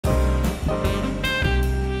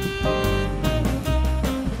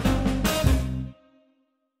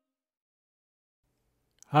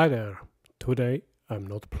Hi there. Today I'm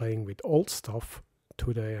not playing with old stuff.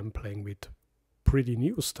 Today I'm playing with pretty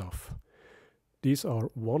new stuff. These are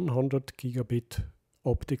 100 gigabit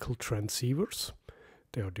optical transceivers.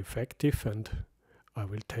 They are defective and I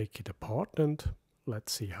will take it apart and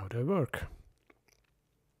let's see how they work.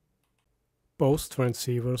 Both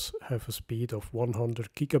transceivers have a speed of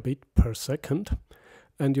 100 gigabit per second,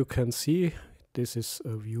 and you can see this is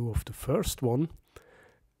a view of the first one.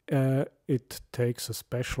 It takes a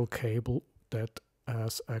special cable that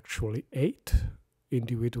has actually 8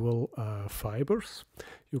 individual fibers.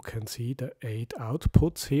 You can see the 8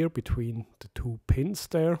 outputs here between the 2 pins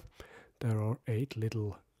there. There are 8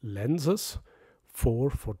 little lenses, 4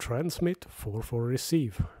 for transmit, 4 for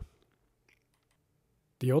receive.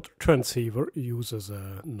 The other transceiver uses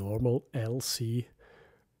a normal LC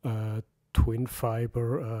twin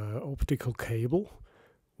fiber optical cable,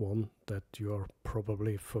 one that you are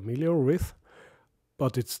probably familiar with,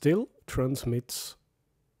 but it still transmits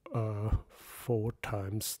 4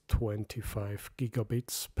 times 25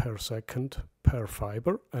 gigabits per second per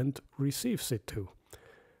fiber and receives it too.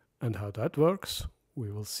 And how that works,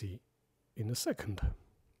 we will see in a second.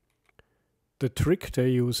 The trick they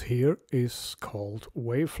use here is called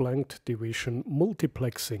wavelength division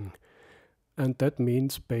multiplexing, and that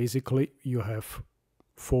means basically you have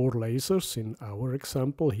 4 lasers. In our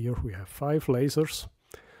example here we have 5 lasers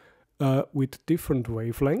with different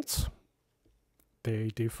wavelengths. They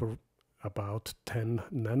differ about 10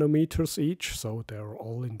 nanometers each, so they're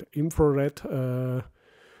all in the infrared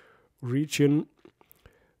region.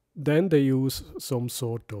 Then they use some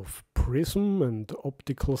sort of prism and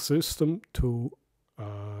optical system to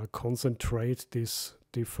concentrate these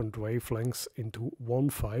different wavelengths into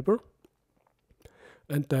one fiber.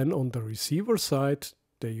 And then on the receiver side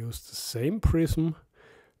they use the same prism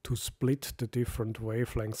to split the different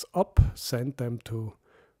wavelengths up, send them to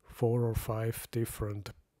 4 or 5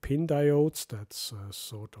 different pin diodes, that's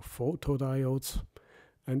sort of photodiodes,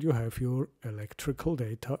 and you have your electrical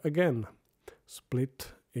data again,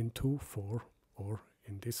 split into 4, or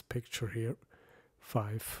in this picture here,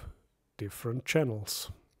 5 different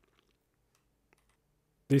channels.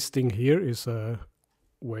 This thing here is a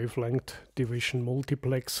wavelength division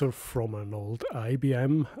multiplexer from an old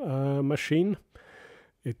IBM machine.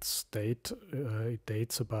 It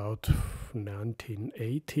dates about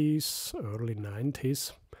 1980s, early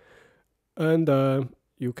 90s, and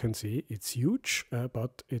you can see it's huge,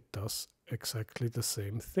 but it does exactly the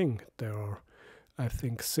same thing. There are, I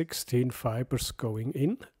think, 16 fibers going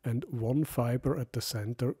in and 1 fiber at the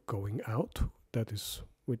center going out. That is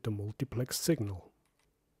with the multiplex signal.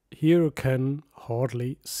 Here you can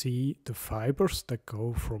hardly see the fibers that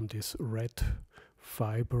go from this red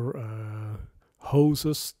fiber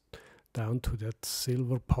hoses down to that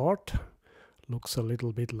silver part. Looks a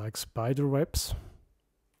little bit like spider webs.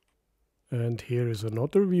 And here is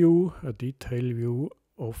another view, a detail view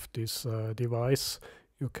of this device.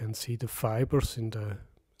 You can see the fibers in the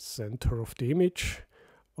center of the image,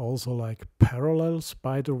 also like parallel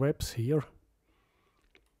spider webs here.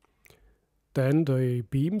 Then the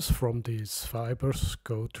beams from these fibers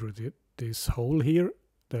go through this hole here.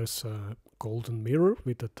 There's a golden mirror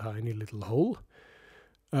with a tiny little hole.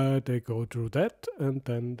 They go through that and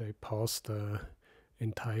then they pass the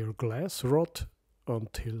entire glass rod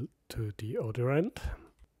until to the other end.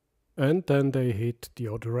 And then they hit the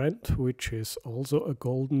other end, which is also a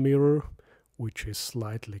golden mirror, which is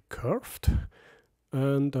slightly curved.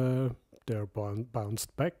 And they're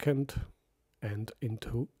bounced back and end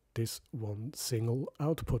into this one single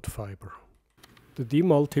output fiber. The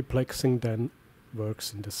demultiplexing then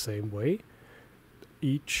works in the same way.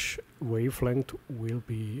 Each wavelength will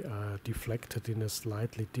be deflected in a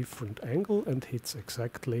slightly different angle and hits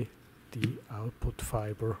exactly the output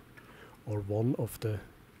fiber, or one of the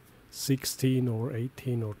 16 or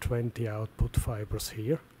 18 or 20 output fibers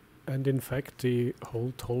here. And in fact the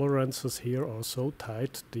whole tolerances here are so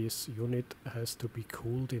tight, this unit has to be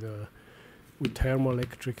cooled with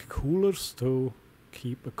thermoelectric coolers to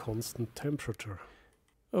keep a constant temperature.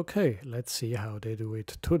 Okay, let's see how they do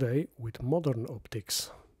it today with modern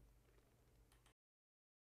optics.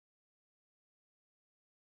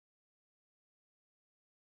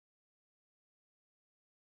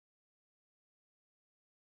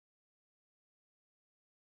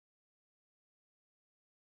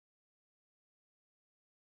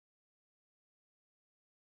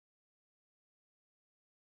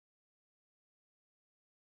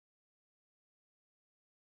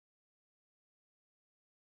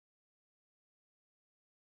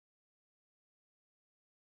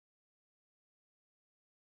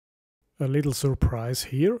 A little surprise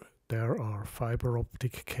here, there are fiber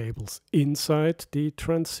optic cables inside the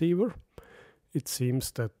transceiver. It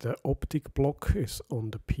seems that the optic block is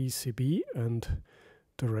on the PCB and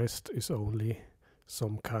the rest is only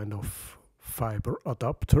some kind of fiber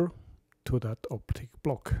adapter to that optic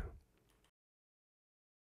block.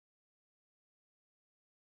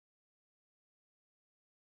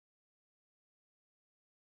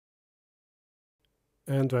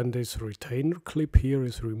 And when this retainer clip here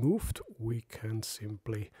is removed, we can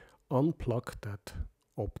simply unplug that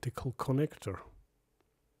optical connector.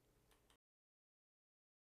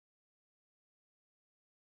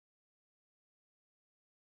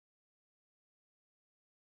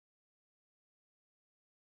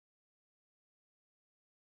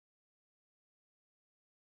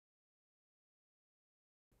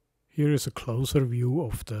 Here is a closer view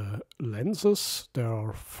of the lenses. There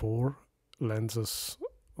are 4 lenses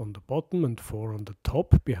on the bottom and 4 on the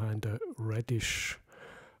top behind a reddish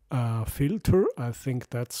filter. I think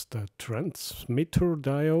that's the transmitter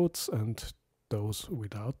diodes, and those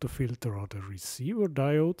without the filter are the receiver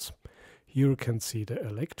diodes. Here you can see the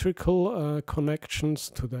electrical connections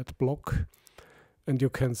to that block, and you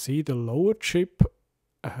can see the lower chip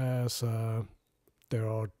has there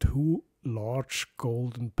are 2 large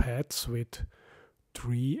golden pads with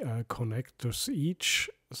 3 connectors each.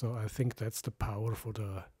 So I think that's the power for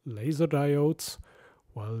the laser diodes,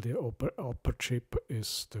 while the upper chip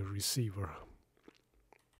is the receiver.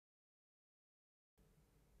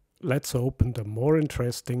 Let's open the more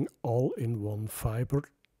interesting all-in-one fiber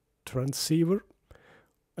transceiver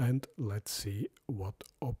and let's see what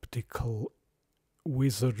optical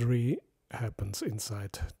wizardry happens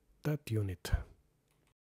inside that unit.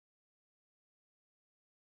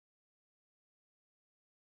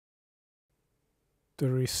 The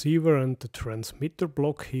receiver and the transmitter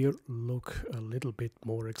block here look a little bit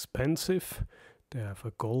more expensive. They have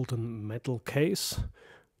a golden metal case.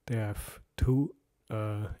 They have 2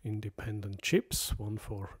 independent chips, one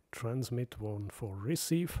for transmit, one for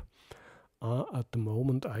receive. At the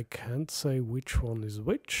moment I can't say which one is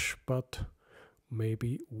which, but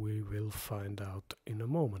maybe we will find out in a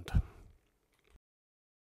moment.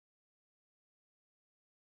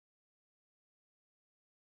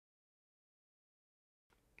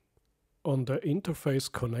 On the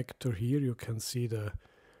interface connector here you can see the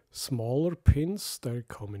smaller pins. They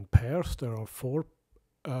come in pairs. There are 4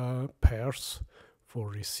 pairs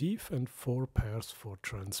for receive and 4 pairs for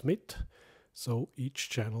transmit. So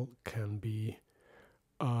each channel can be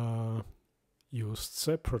used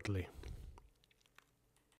separately.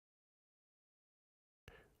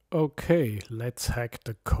 Okay, let's hack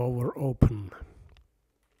the cover open.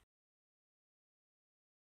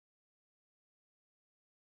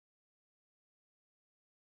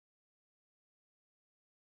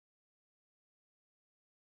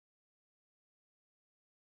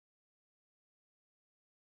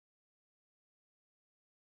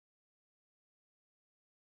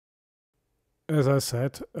 As I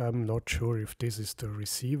said, I'm not sure if this is the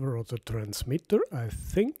receiver or the transmitter. I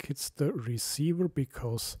think it's the receiver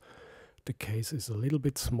because the case is a little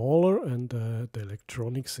bit smaller and the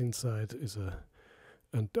electronics inside is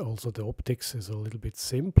and also the optics is a little bit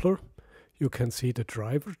simpler. You can see the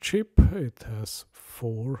driver chip. It has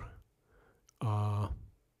 4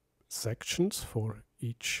 sections for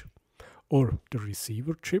each, or the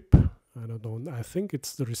receiver chip. I don't know. I think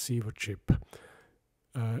it's the receiver chip.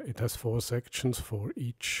 It has 4 sections for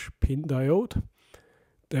each pin diode.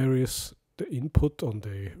 There is the input on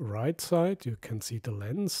the right side. You can see the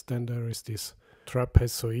lens. Then there is this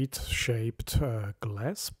trapezoid shaped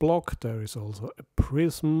glass block. There is also a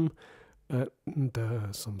prism and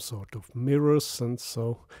some sort of mirrors, and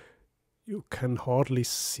so you can hardly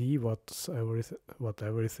see what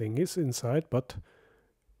everything is inside, but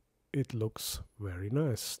it looks very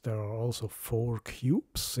nice. There are also 4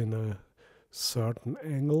 cubes in a certain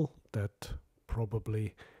angle that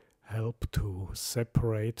probably help to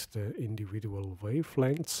separate the individual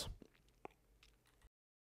wavelengths.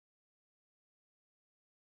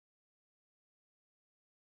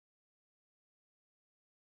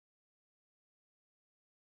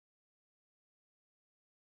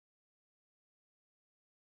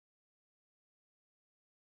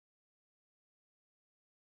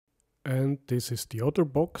 And this is the other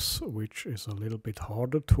box, which is a little bit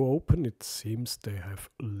harder to open. It seems they have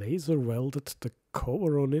laser welded the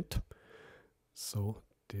cover on it. So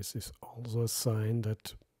this is also a sign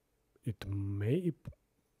that it may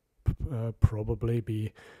probably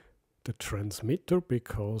be the transmitter,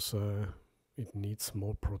 because it needs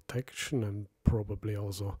more protection, and probably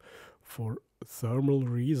also for thermal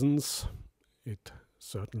reasons it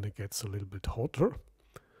certainly gets a little bit hotter.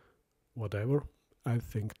 whatever. I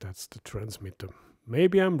think that's the transmitter.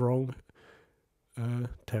 Maybe I'm wrong.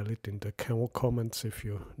 Tell it in the comments if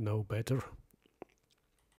you know better.